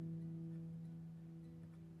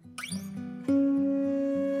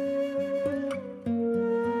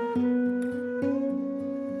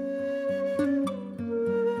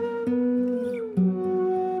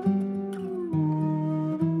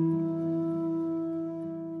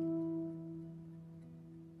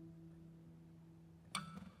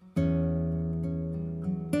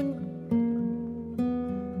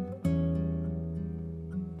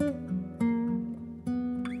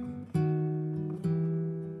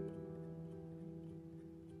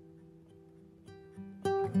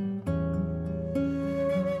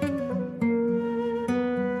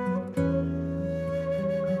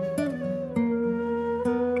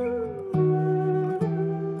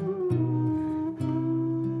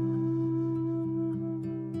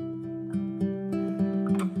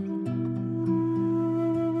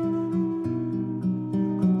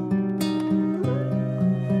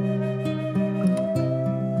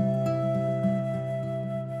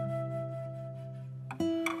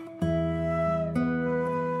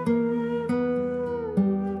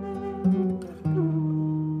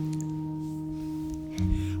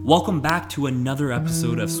Welcome back to another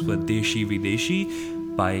episode of Swadeshi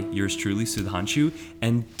Videshi by yours truly, Sudhanshu.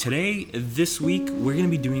 And today, this week, we're going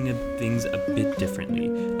to be doing things a bit differently.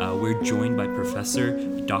 We're joined by Professor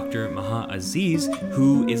Dr. Maha Aziz,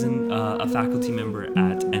 who is a faculty member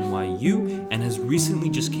at NYU and has recently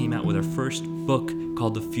just came out with her first book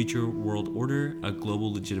called The Future World Order, A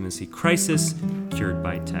Global Legitimacy Crisis Cured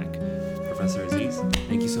by Tech. Professor Aziz,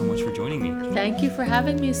 thank you so much for joining me. Thank you for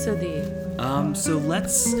having me, Sudhi.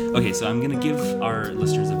 So I'm going to give our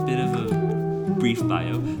listeners a bit of a brief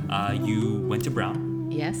bio. You went to Brown.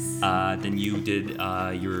 Yes. Then you did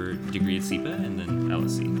your degree at SIPA and then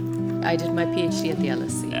LSE. I did my PhD at the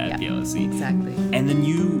LSE. At the LSE. Exactly. And then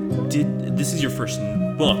this is your first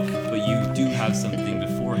book, but you do have something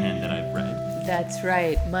beforehand that I've read. That's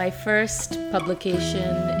right. My first publication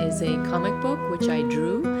is a comic book, which I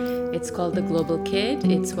drew. It's called The Global Kid.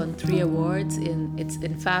 It's won 3 awards. It's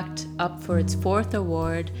in fact up for its 4th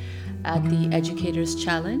award at the Educators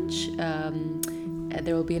Challenge.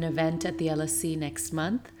 There will be an event at the LSE next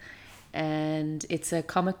month. And it's a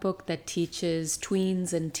comic book that teaches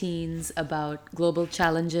tweens and teens about global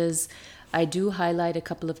challenges. I do highlight a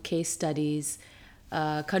couple of case studies,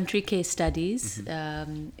 country case studies,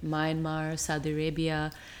 Myanmar, Saudi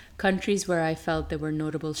Arabia, countries where I felt there were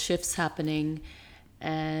notable shifts happening.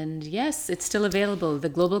 And yes, it's still available,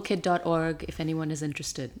 theglobalkid.org, if anyone is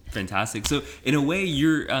interested. Fantastic. So in a way,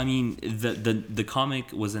 the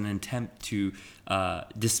comic was an attempt to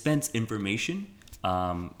dispense information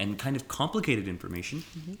and kind of complicated information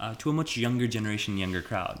to a much younger generation, younger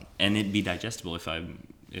crowd, and it'd be digestible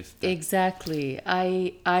Exactly.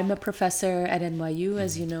 I'm a professor at NYU,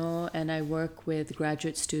 as you know, and I work with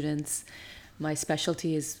graduate students. My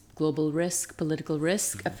specialty is global risk, political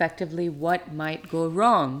risk, effectively what might go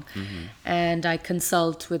wrong. And I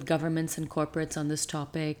consult with governments and corporates on this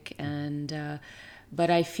topic. But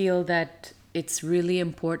I feel that it's really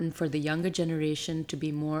important for the younger generation to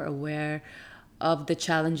be more aware of the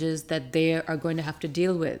challenges that they are going to have to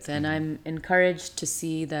deal with. And I'm encouraged to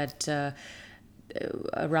see that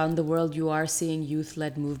around the world you are seeing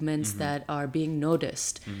youth-led movements that are being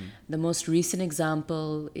noticed. The most recent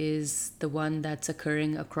example is the one that's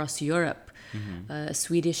occurring across Europe. A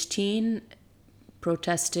Swedish teen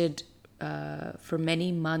protested for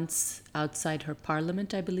many months outside her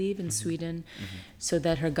parliament, I believe, in Sweden, so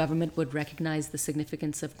that her government would recognize the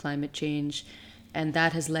significance of climate change. And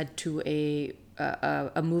that has led to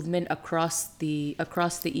a movement across the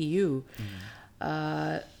EU.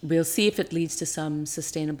 We'll see if it leads to some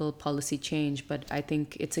sustainable policy change, but I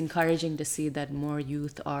think it's encouraging to see that more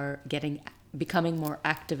youth are becoming more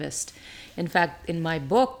activist. In fact, in my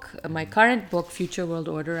book, my current book, Future World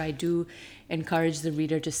Order, I do encourage the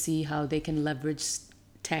reader to see how they can leverage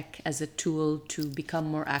tech as a tool to become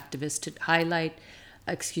more activist,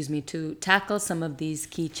 to tackle some of these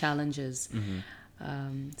key challenges.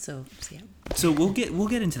 So we'll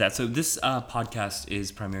get into that. So this podcast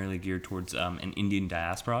is primarily geared towards an Indian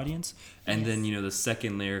diaspora audience, and then the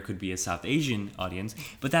second layer could be a South Asian audience.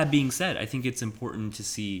 But that being said, I think it's important to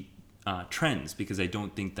see trends, because I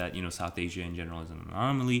don't think that South Asia in general is an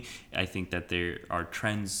anomaly. I think that there are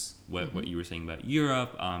trends, what you were saying about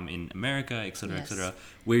Europe, in America, et cetera,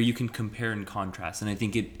 where you can compare and contrast. And I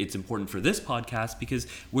think it's important for this podcast because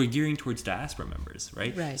we're gearing towards diaspora members,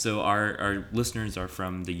 right? So our listeners are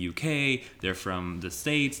from the UK, they're from the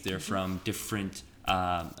States, they're from different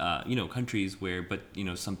countries but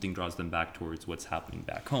something draws them back towards what's happening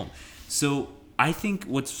back home. So I think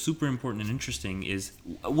what's super important and interesting is,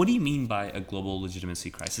 what do you mean by a global legitimacy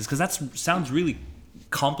crisis? Because that sounds really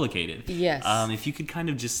complicated. Yes. If you could kind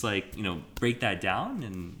of just like, break that down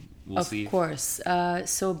and we'll see. Of course.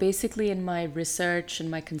 So basically, in my research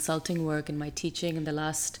and my consulting work and my teaching in the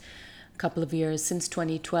last couple of years, since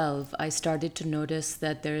 2012, I started to notice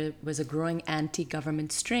that there was a growing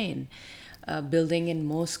anti-government strain building in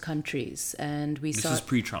most countries. And This is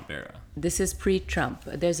pre-Trump era. This is pre-Trump.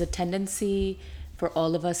 There's a tendency for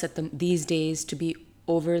all of us these days to be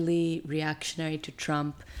overly reactionary to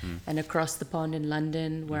Trump. And across the pond in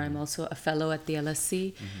London, where I'm also a fellow at the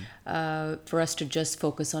LSE, for us to just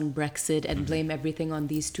focus on Brexit and blame everything on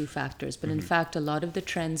these two factors. But in fact, a lot of the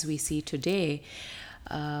trends we see today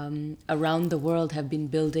around the world have been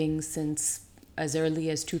building since as early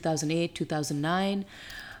as 2008, 2009.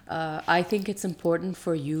 I think it's important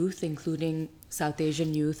for youth, including South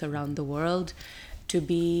Asian youth around the world, to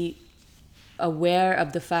be aware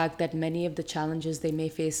of the fact that many of the challenges they may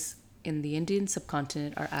face in the Indian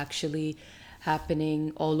subcontinent are actually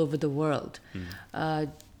happening all over the world.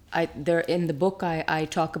 In the book, I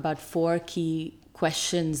talk about 4 key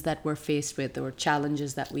questions that we're faced with, or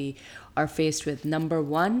challenges that we are faced with. Number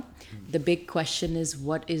 1, the big question is,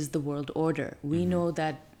 what is the world order? We know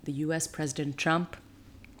that the US President Trump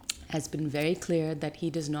has been very clear that he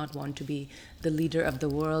does not want to be the leader of the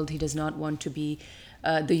world. He does not want to be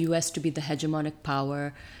the US to be the hegemonic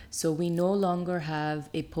power. So we no longer have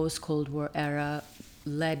a post-Cold War era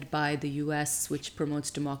led by the US, which promotes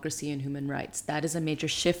democracy and human rights. That is a major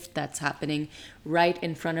shift that's happening right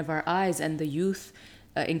in front of our eyes. And the youth,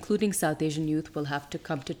 including South Asian youth, will have to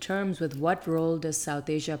come to terms with what role does South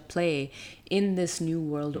Asia play in this new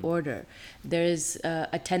world order. There is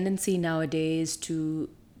a tendency nowadays to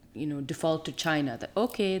default to China, that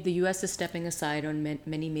okay, the US is stepping aside on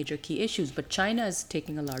many major key issues, but China is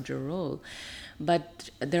taking a larger role. But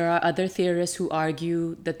there are other theorists who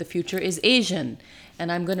argue that the future is Asian.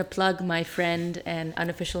 And I'm going to plug my friend and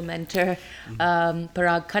unofficial mentor,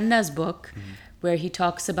 Parag Khanna's book, where he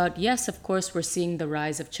talks about, yes, of course, we're seeing the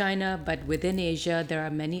rise of China, but within Asia, there are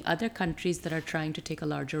many other countries that are trying to take a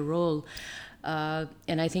larger role.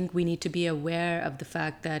 And I think we need to be aware of the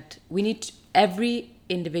fact that every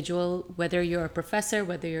individual, whether you're a professor,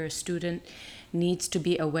 whether you're a student, needs to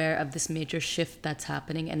be aware of this major shift that's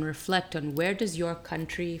happening and reflect on where does your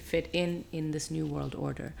country fit in this new world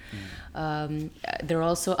order. There are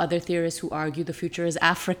also other theorists who argue the future is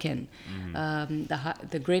African.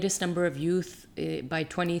 The greatest number of youth by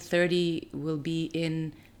 2030 will be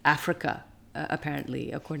in Africa,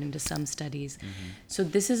 apparently, according to some studies. So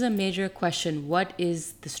this is a major question. What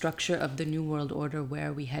is the structure of the new world order? Where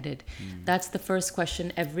are we headed? That's the first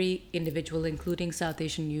question every individual, including South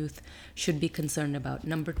Asian youth, should be concerned about.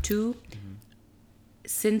 Number 2,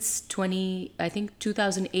 since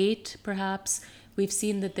 2008, perhaps, we've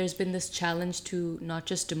seen that there's been this challenge to not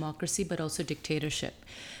just democracy, but also dictatorship.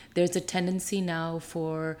 There's a tendency now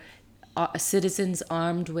for citizens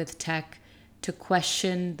armed with tech to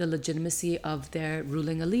question the legitimacy of their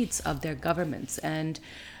ruling elites, of their governments. And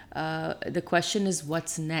the question is,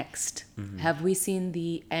 what's next? Have we seen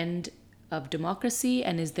the end of democracy?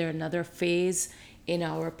 And is there another phase in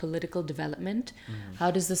our political development?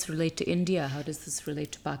 How does this relate to India? How does this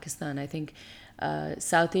relate to Pakistan? I think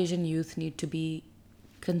South Asian youth need to be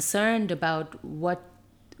concerned about what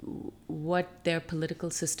their political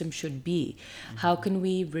system should be. How can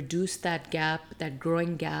we reduce that gap, that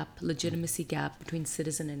growing gap, legitimacy gap between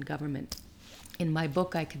citizen and government? In my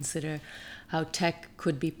book, I consider how tech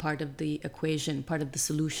could be part of the equation, part of the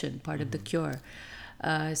solution, part of the cure.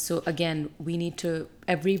 So again,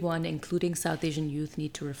 everyone, including South Asian youth,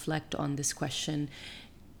 need to reflect on this question.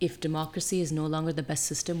 If democracy is no longer the best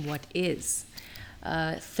system, what is?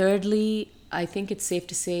 Thirdly, I think it's safe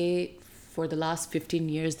to say for the last 15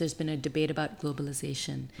 years, there's been a debate about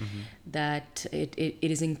globalization, that it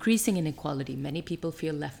is increasing inequality. Many people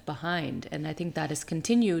feel left behind, and I think that has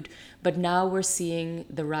continued. But now we're seeing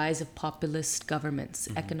the rise of populist governments,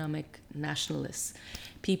 economic nationalists,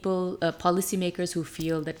 policymakers who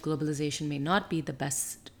feel that globalization may not be the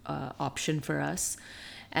best option for us.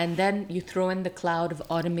 And then you throw in the cloud of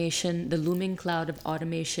automation, the looming cloud of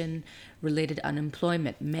automation-related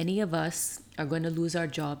unemployment. Many of us are going to lose our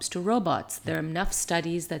jobs to robots. There are enough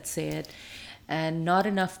studies that say it, and not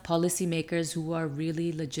enough policymakers who are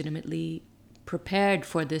really legitimately prepared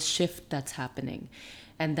for this shift that's happening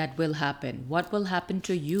and that will happen. What will happen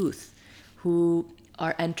to youth who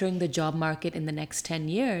are entering the job market in the next 10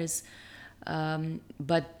 years?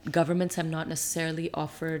 But governments have not necessarily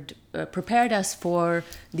prepared us for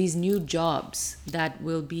these new jobs that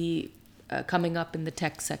will be coming up in the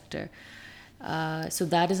tech sector. So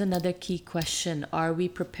that is another key question. Are we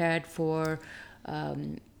prepared for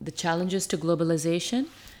the challenges to globalization,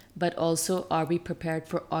 but also are we prepared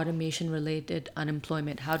for automation-related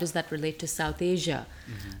unemployment? How does that relate to South Asia?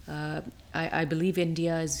 I believe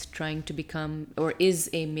India is trying to become, or is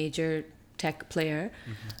a major tech player,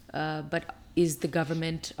 but is the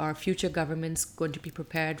government, our future governments, going to be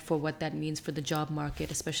prepared for what that means for the job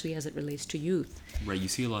market, especially as it relates to youth? Right, you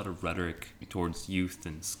see a lot of rhetoric towards youth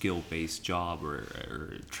and skill-based job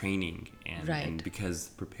or training, and because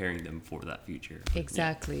preparing them for that future.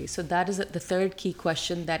 Exactly. So that is the third key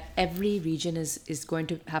question that every region is going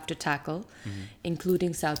to have to tackle,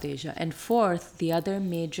 including South Asia. And fourth, the other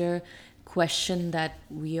major question that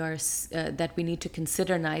we need to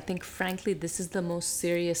consider, and I think frankly this is the most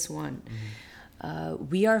serious one.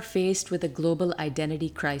 We are faced with a global identity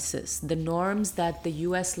crisis. The norms that the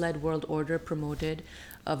US-led world order promoted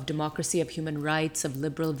of democracy, of human rights, of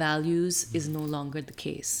liberal values is no longer the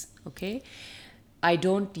case. Okay, I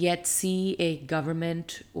don't yet see a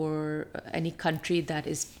government or any country that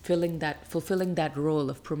is fulfilling that role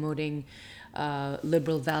of promoting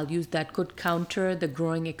liberal values that could counter the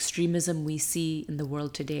growing extremism we see in the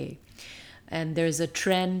world today. And there's a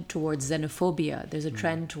trend towards xenophobia. There's a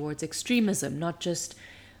trend towards extremism, not just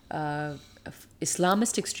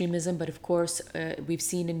Islamist extremism, but of course, we've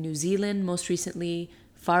seen in New Zealand most recently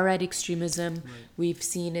far-right extremism. Right. We've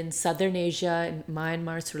seen in Southern Asia, in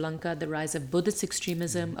Myanmar, Sri Lanka, the rise of Buddhist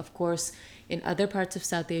extremism. Of course, in other parts of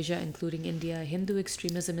South Asia, including India, Hindu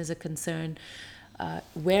extremism is a concern.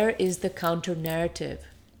 Where is the counter narrative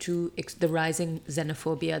to the rising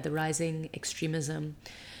xenophobia, the rising extremism?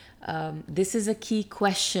 This is a key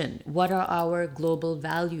question. What are our global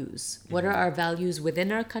values? What are our values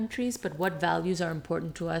within our countries, but what values are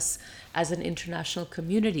important to us as an international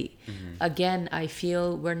community? Again, I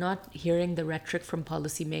feel we're not hearing the rhetoric from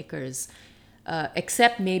policymakers,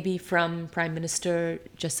 except maybe from Prime Minister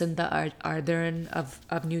Jacinda Ardern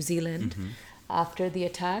of New Zealand. After the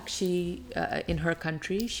attack, she in her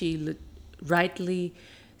country, she rightly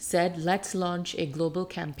said, let's launch a global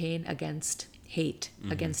campaign against hate,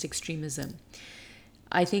 against extremism.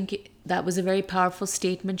 I think that was a very powerful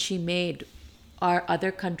statement she made. Are other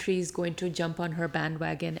countries going to jump on her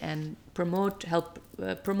bandwagon and help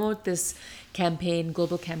promote this campaign,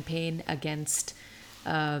 global campaign against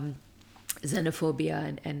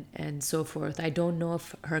xenophobia and so forth? I don't know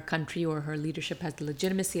if her country or her leadership has the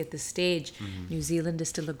legitimacy at this stage. New Zealand is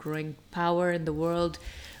still a growing power in the world.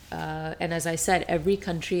 And as I said, every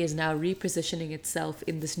country is now repositioning itself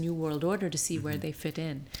in this new world order to see where they fit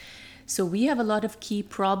in. So we have a lot of key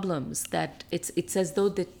problems that it's as though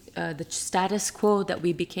the status quo that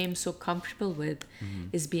we became so comfortable with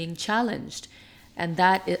is being challenged. And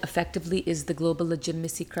that effectively is the global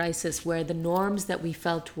legitimacy crisis, where the norms that we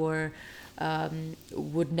felt would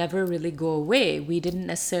never really go away. We didn't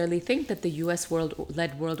necessarily think that the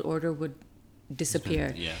US-led world order would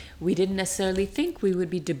disappear. We didn't necessarily think we would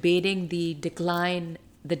be debating the decline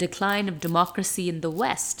of democracy in the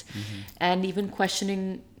West, and even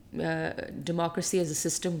questioning democracy as a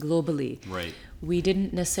system globally. Right. We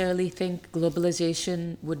didn't necessarily think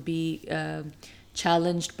globalization would be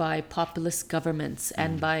challenged by populist governments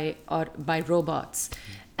and by robots.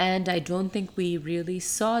 And I don't think we really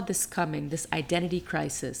saw this coming, this identity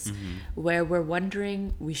crisis, where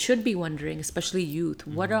we should be wondering, especially youth,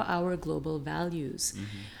 what are our global values?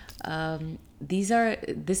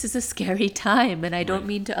 This is a scary time, and I don't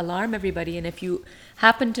mean to alarm everybody. And if you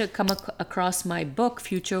happen to come across my book,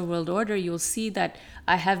 Future World Order, you'll see that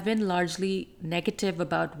I have been largely negative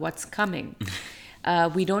about what's coming.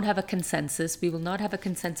 We don't have a consensus. We will not have a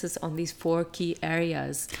consensus on these 4 key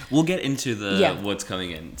areas. We'll get into what's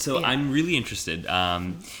coming in. So I'm really interested.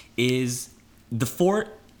 Is the 4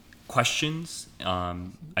 questions,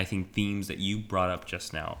 I think themes that you brought up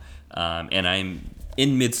just now, and I'm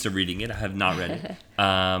in midst of reading it. I have not read it.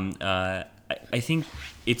 I think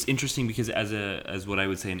it's interesting because as what I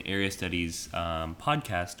would say an area studies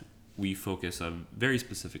podcast, we focus very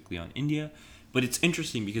specifically on India. But it's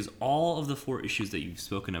interesting because all of the 4 issues that you've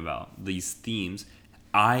spoken about, these themes,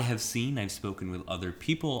 I've spoken with other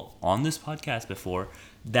people on this podcast before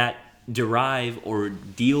that derive or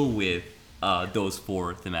deal with those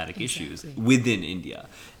 4 thematic issues within India.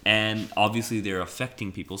 And obviously they're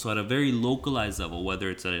affecting people. So at a very localized level, whether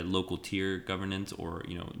it's at a local tier governance or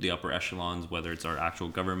the upper echelons, whether it's our actual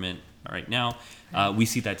government right now, we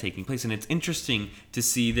see that taking place. And it's interesting to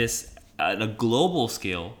see this at a global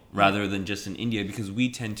scale rather than just in India, because we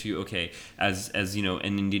tend to, as an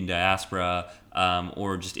Indian diaspora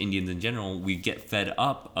or just Indians in general, we get fed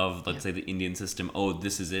up of, let's say, the Indian system. Oh,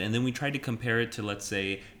 this is it. And then we try to compare it to, let's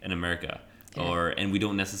say, in America. And we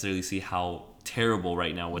don't necessarily see how terrible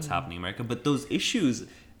right now what's happening in America. But those issues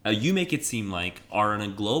you make it seem like are on a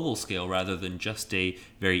global scale rather than just a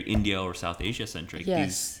very India or South Asia centric. Yes.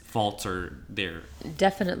 These faults are there.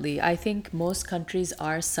 Definitely. I think most countries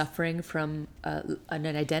are suffering from an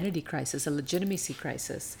identity crisis, a legitimacy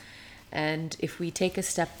crisis. And if we take a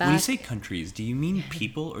step back. When you say countries, do you mean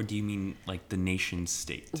people or do you mean like the nation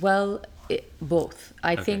state? Well, both.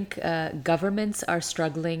 I Okay. think governments are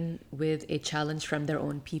struggling with a challenge from their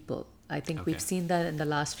own people. I think we've Okay. seen that in the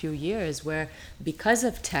last few years, where because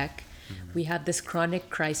of tech, we have this chronic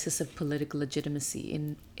crisis of political legitimacy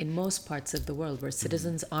in most parts of the world, where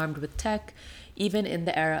citizens armed with tech, even in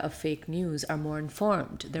the era of fake news, are more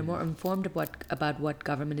informed. They're more informed about what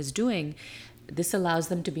government is doing. This allows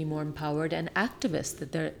them to be more empowered and activists,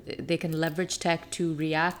 that they can leverage tech to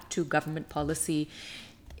react to government policy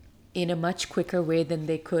in a much quicker way than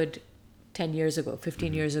they could 10 years ago,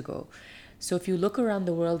 15 years ago. So if you look around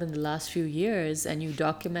the world in the last few years and you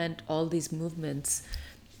document all these movements,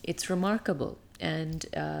 it's remarkable. And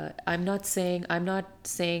I'm not saying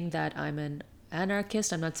that I'm an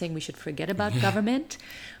anarchist. I'm not saying we should forget about government,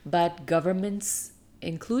 but governments,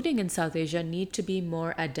 including in South Asia, need to be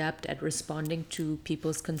more adept at responding to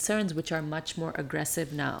people's concerns, which are much more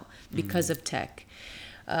aggressive now because of tech.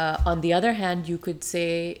 On the other hand, you could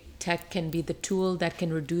say tech can be the tool that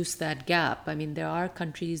can reduce that gap. I mean, there are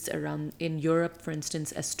countries around in Europe, for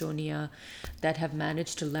instance, Estonia, that have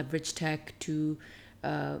managed to leverage tech to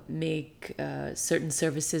make certain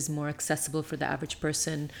services more accessible for the average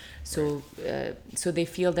person. So they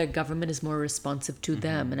feel their government is more responsive to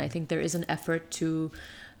them. And I think there is an effort to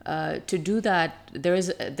do that.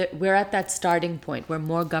 We're at that starting point where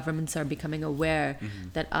more governments are becoming aware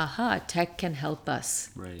that tech can help us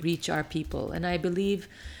Right. reach our people. And I believe,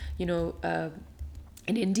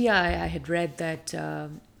 in India, I had read that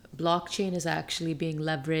blockchain is actually being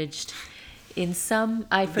leveraged in some.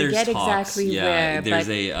 I forget There's talks, exactly where. There's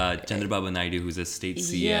but a Chandrababu Naidu who's a state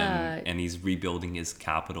CM, Yeah. and he's rebuilding his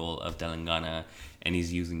capital of Telangana, and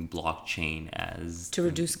he's using blockchain as to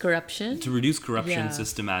reduce corruption. corruption, Yeah.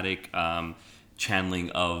 systematic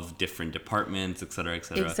channeling of different departments, et cetera, et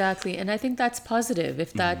cetera. Exactly, and I think that's positive.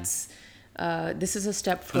 If that's this is a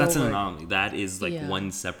step But forward. that's an anomaly. That is like Yeah.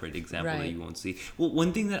 one separate example that Right. you won't see. Well,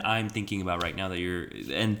 one thing that I'm thinking about right now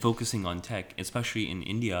and focusing on tech, especially in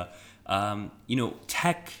India,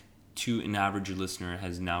 tech to an average listener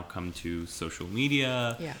has now come to social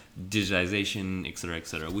media, Yeah. digitization, et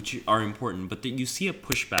cetera, which are important, but that you see a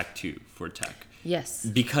pushback too for tech. Yes.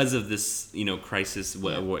 Because of this, crisis,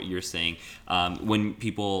 what you're saying, when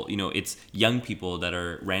people, it's young people that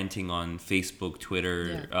are ranting on Facebook,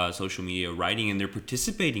 Twitter, social media, writing, and they're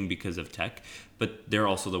participating because of tech, but they're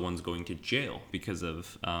also the ones going to jail because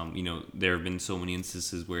of, there have been so many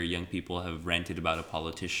instances where young people have ranted about a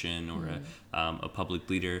politician or a public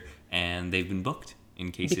leader, and they've been booked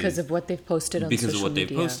in cases Because of what they've posted on social media. because of what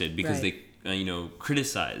they've posted, because Right. they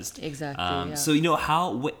criticized. Exactly, yeah. So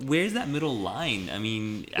where's that middle line? I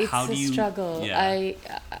mean, It's how do a you struggle. Yeah.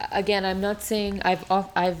 I'm not saying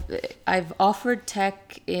I've offered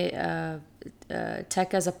tech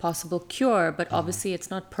tech as a possible cure, but obviously it's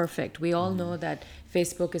not perfect. We all know that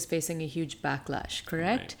Facebook is facing a huge backlash,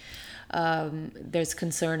 correct? There's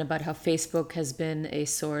concern about how Facebook has been a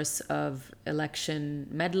source of election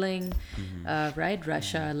meddling, right?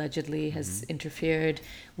 Russia allegedly has interfered.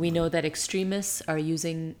 We know that extremists are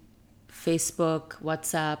using Facebook,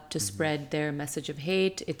 WhatsApp to spread their message of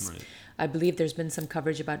hate. Right. I believe there's been some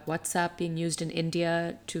coverage about WhatsApp being used in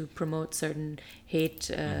India to promote certain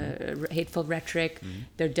hateful rhetoric.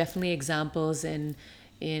 There are definitely examples in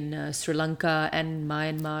Sri Lanka and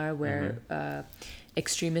Myanmar where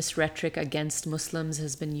extremist rhetoric against Muslims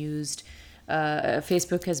has been used.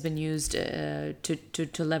 Facebook has been used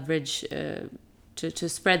to leverage to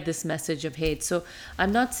spread this message of hate. So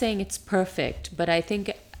I'm not saying it's perfect, but I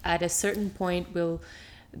think at a certain point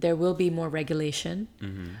there will be more regulation.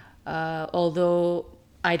 Although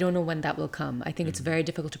I don't know when that will come. I think it's very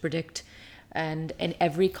difficult to predict. And in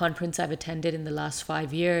every conference I've attended in the last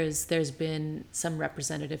 5 years, there's been some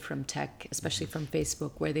representative from tech, especially from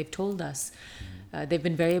Facebook, where they've told us they've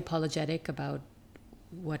been very apologetic about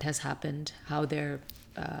what has happened, how their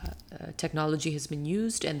technology has been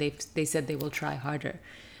used, and they said they will try harder.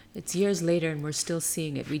 It's years later, and we're still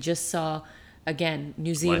seeing it. We just saw, again,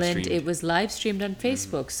 New Zealand. Live-streamed. It was live streamed on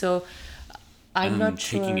Facebook. So I'm and not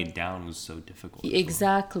sure. taking it down was so difficult. as well.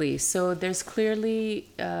 Exactly. So there's clearly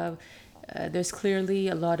a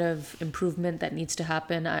lot of improvement that needs to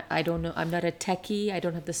happen. I don't know. I'm not a techie. I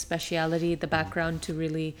don't have the speciality, the background to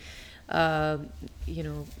really, to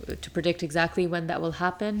predict exactly when that will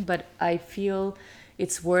happen. But I feel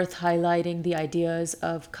it's worth highlighting the ideas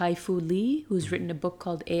of Kai-Fu Lee, who's written a book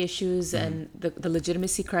called Issues and the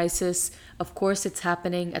Legitimacy Crisis. Of course, it's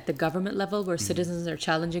happening at the government level where citizens are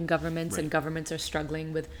challenging governments and governments are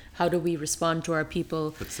struggling with how do we respond to our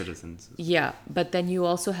people. But citizens. Yeah, but then you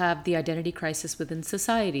also have the identity crisis within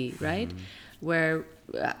society, right? Where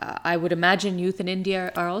I would imagine youth in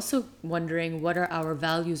India are also wondering what are our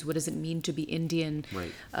values, what does it mean to be Indian,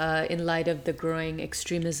 in light of the growing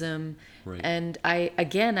extremism. And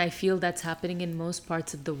I feel that's happening in most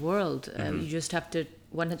parts of the world.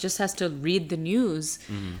 One just has to read the news,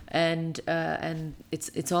 and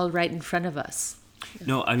it's all right in front of us.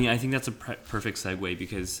 No, I mean, I think that's a perfect segue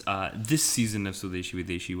because this season of Swadeshi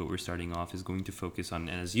Videshi, what we're starting off, is going to focus on,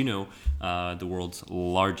 as you know, the world's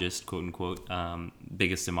largest, quote unquote,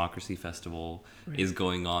 biggest democracy festival is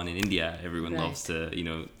going on in India. Everyone loves to,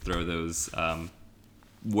 throw those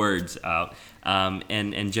words out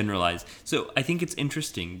and generalize. So I think it's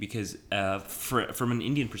interesting because from an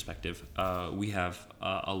Indian perspective, we have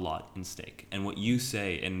a lot in stake. And what you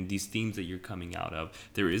say and these themes that you're coming out of,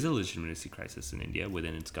 there is a legitimacy crisis in India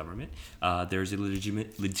within its government. There's a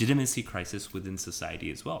legitimacy crisis within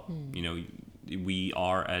society as well. We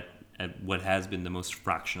are at what has been the most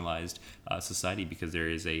fractionalized society because there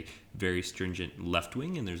is a very stringent left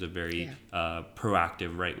wing and there's a very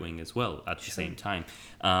proactive right wing as well at the same time.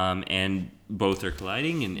 And both are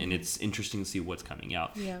colliding and it's interesting to see what's coming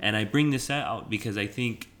out. Yeah. And I bring this out because I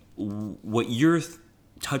think what you're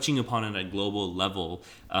touching upon at a global level,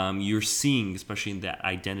 you're seeing, especially in that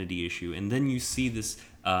identity issue. And then you see this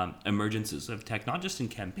emergences of tech, not just in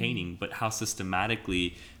campaigning, but how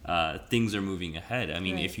systematically things are moving ahead. I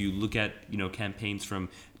mean, if you look at, campaigns from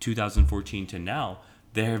 2014 to now,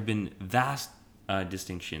 there have been vast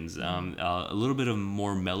distinctions, a little bit of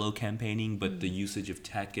more mellow campaigning, but the usage of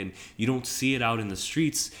tech, and you don't see it out in the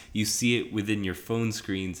streets, you see it within your phone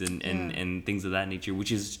screens and things of that nature,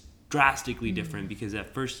 which is drastically different because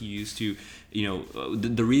at first you used to,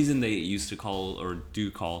 the reason they used to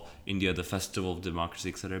call India the festival of democracy,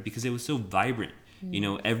 etc., because it was so vibrant.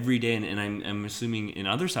 Every day, and I'm assuming in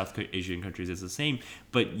other South Asian countries it's the same,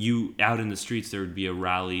 but you out in the streets there would be a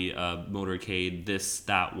rally, a motorcade, this,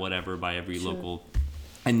 that, whatever by every local,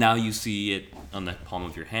 and now you see it on the palm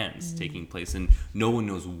of your hands taking place, and no one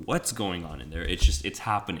knows what's going on in there. It's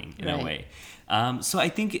happening in a way. So I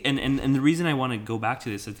think, and the reason I want to go back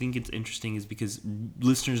to this, I think it's interesting, is because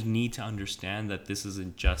listeners need to understand that this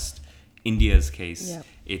isn't just India's case. Yep.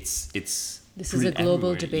 This is a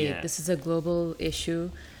global debate. Yeah. This is a global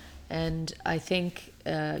issue. And I think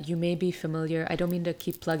you may be familiar, I don't mean to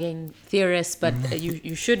keep plugging theorists, but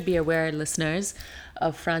you should be aware, listeners,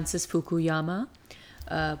 of Francis Fukuyama.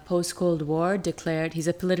 Post-Cold War declared, he's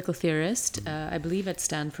a political theorist, I believe at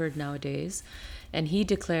Stanford nowadays, and he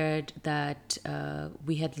declared that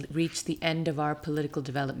we had reached the end of our political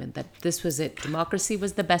development, that this was it. Democracy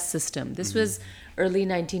was the best system. This was early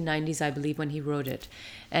 1990s, I believe, when he wrote it.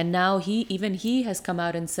 And now he has come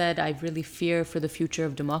out and said, I really fear for the future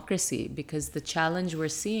of democracy, because the challenge we're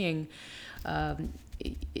seeing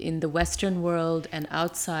in the Western world and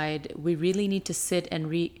outside, we really need to sit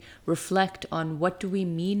and reflect on what do we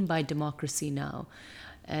mean by democracy now?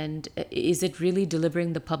 And is it really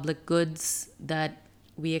delivering the public goods that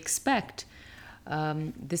we expect?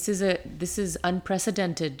 This is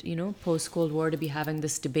unprecedented, post-Cold War to be having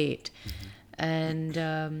this debate. And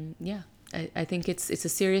I think it's a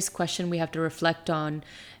serious question we have to reflect on.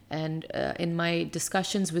 And in my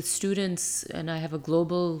discussions with students, and I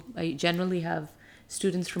generally have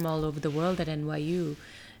students from all over the world at NYU,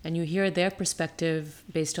 and you hear their perspective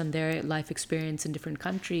based on their life experience in different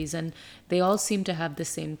countries, and they all seem to have the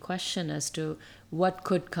same question as to what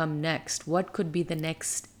could come next, what could be the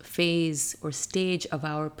next phase or stage of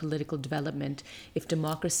our political development if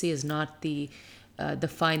democracy is not the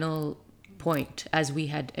final point as we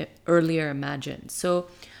had earlier imagined. So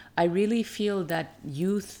I really feel that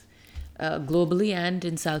youth globally and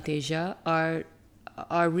in South Asia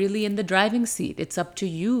are really in the driving seat. It's up to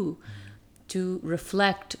you to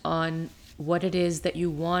reflect on what it is that you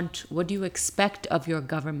want, what do you expect of your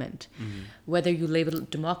government, whether you label it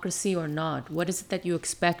democracy or not. What is it that you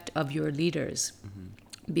expect of your leaders?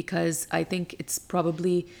 Because I think it's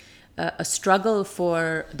probably a struggle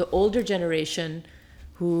for the older generation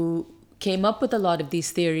who came up with a lot of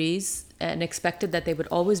these theories and expected that they would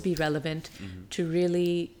always be relevant to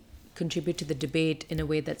really contribute to the debate in a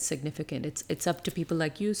way that's significant. It's up to people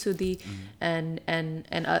like you, Sudhi,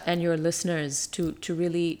 and your listeners to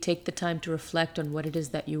really take the time to reflect on what it is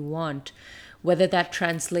that you want, whether that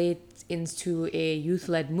translates into a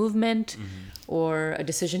youth-led movement or a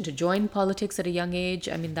decision to join politics at a young age.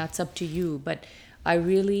 I mean, that's up to you. But I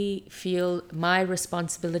really feel my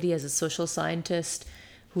responsibility as a social scientist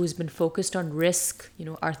who's been focused on risk,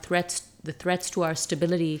 our threats, the threats to our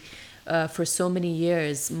stability for so many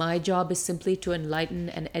years. My job is simply to enlighten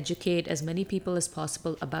and educate as many people as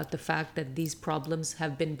possible about the fact that these problems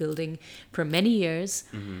have been building for many years.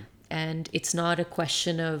 And it's not a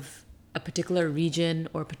question of a particular region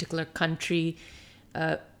or a particular country.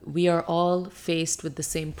 We are all faced with the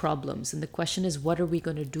same problems. And the question is, what are we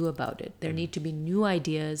going to do about it? There need to be new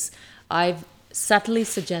ideas. I've subtly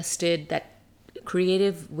suggested that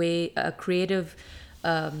creative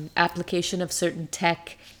application of certain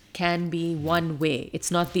tech can be one way.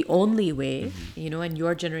 It's not the only way. In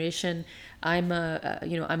your generation, I'm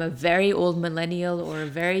a very old millennial or a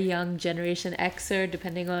very young Generation Xer,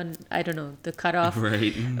 depending on, I don't know, the cutoff.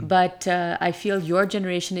 Right. But I feel your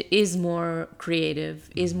generation is more creative,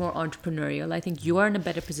 is more entrepreneurial. I think you are in a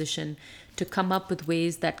better position to come up with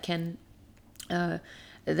ways that can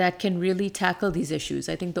really tackle these issues.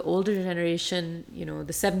 I think the older generation,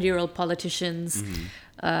 the 70-year-old politicians,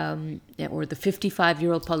 or the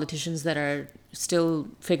 55-year-old politicians that are still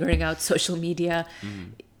figuring out social media,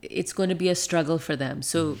 it's going to be a struggle for them.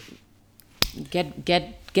 So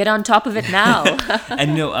get on top of it now.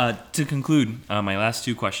 And to conclude, my last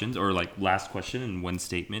two questions, or last question in one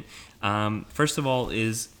statement. First of all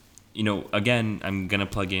is, again, I'm going to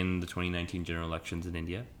plug in the 2019 general elections in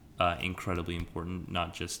India. Incredibly important,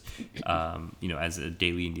 not just, as a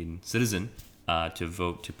daily Indian citizen, to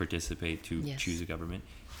vote, to participate, to choose a government.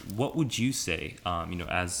 What would you say,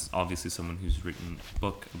 as obviously someone who's written a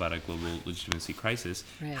book about a global legitimacy crisis,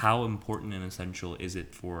 Right. How important and essential is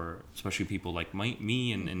it for especially people like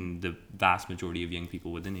me and the vast majority of young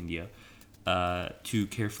people within India to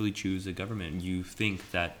carefully choose a government? You think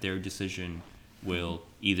that their decision will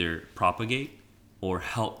either propagate or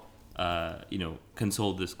help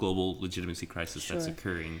console this global legitimacy crisis that's Sure.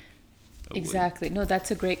 occurring? Exactly. No, that's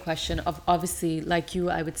a great question. Obviously, like you,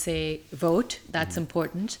 I would say vote. That's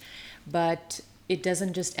important. But it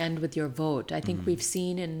doesn't just end with your vote. I think we've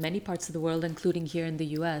seen in many parts of the world, including here in the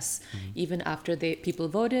US, even after people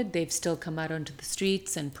voted, they've still come out onto the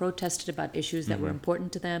streets and protested about issues that were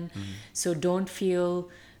important to them. So don't feel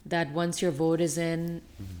that once your vote is in,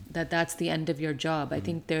 that's the end of your job. I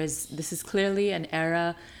think this is clearly an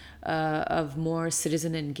era of more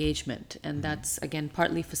citizen engagement, and that's again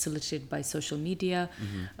partly facilitated by social media.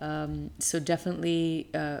 So definitely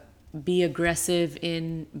be aggressive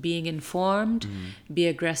in being informed, be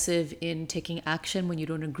aggressive in taking action when you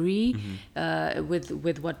don't agree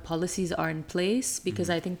with what policies are in place,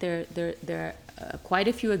 because I think there are quite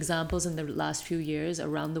a few examples in the last few years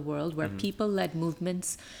around the world where people-led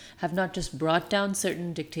movements have not just brought down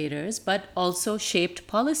certain dictators, but also shaped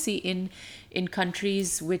policy in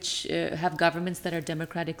countries which have governments that are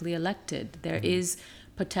democratically elected. There is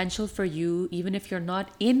potential for you, even if you're not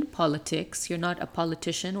in politics, you're not a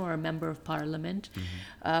politician or a member of parliament,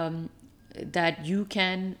 that you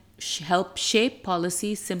can help shape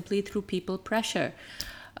policy simply through people pressure.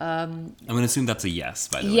 I'm going to assume that's a yes,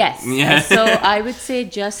 by the way. Yes. Yeah. So I would say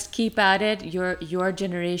just keep at it. Your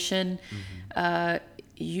generation,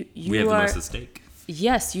 you We have the are. most at stake.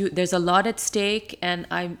 Yes, there's a lot at stake, and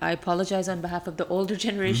I apologize on behalf of the older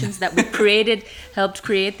generations that we helped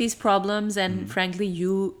create these problems, and frankly,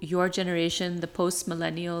 your generation, the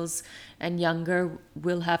post-millennials and younger,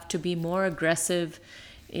 will have to be more aggressive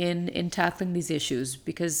in tackling these issues,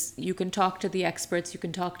 because you can talk to the experts, you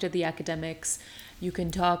can talk to the academics, you can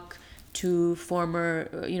talk to former,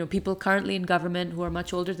 people currently in government who are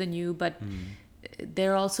much older than you, but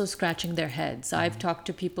they're also scratching their heads. I've talked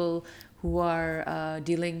to people who are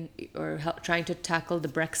dealing or trying to tackle the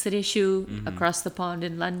Brexit issue across the pond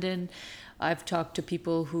in London. I've talked to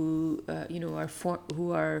people who are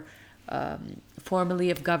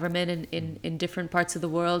formally of government in different parts of the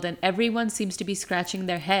world, and everyone seems to be scratching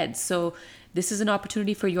their heads. So this is an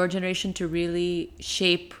opportunity for your generation to really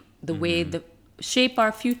shape the way shape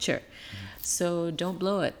our future. So don't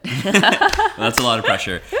blow it. That's a lot of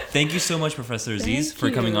pressure. Thank you so much, Professor Aziz, for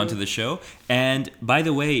coming on to the show. And by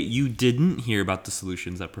the way, you didn't hear about the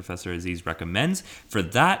solutions that Professor Aziz recommends. For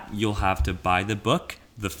that, you'll have to buy the book,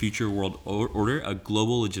 The Future World Order, A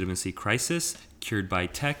Global Legitimacy Crisis, Cured by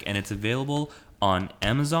Tech, and it's available on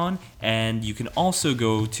Amazon. And you can also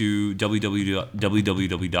go to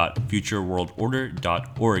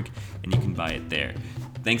www.futureworldorder.org and you can buy it there.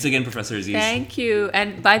 Thanks again, Professor Aziz. Thank you.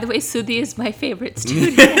 And by the way, Sudhi is my favorite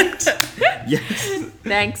student. Yes.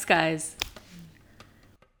 Thanks, guys.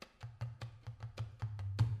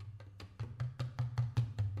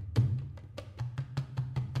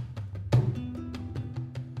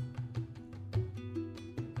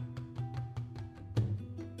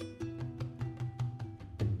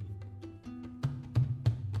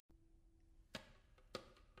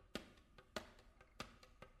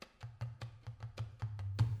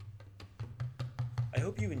 I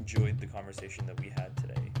hope you enjoyed the conversation that we had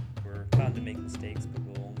today. We're bound to make mistakes, but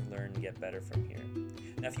we'll only learn and get better from here.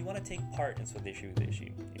 Now, if you want to take part in Swadeshi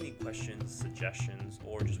Videshi, any questions, suggestions,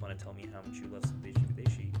 or just want to tell me how much you love Swadeshi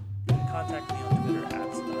Videshi, you can contact me on Twitter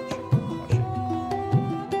at Sudhanshu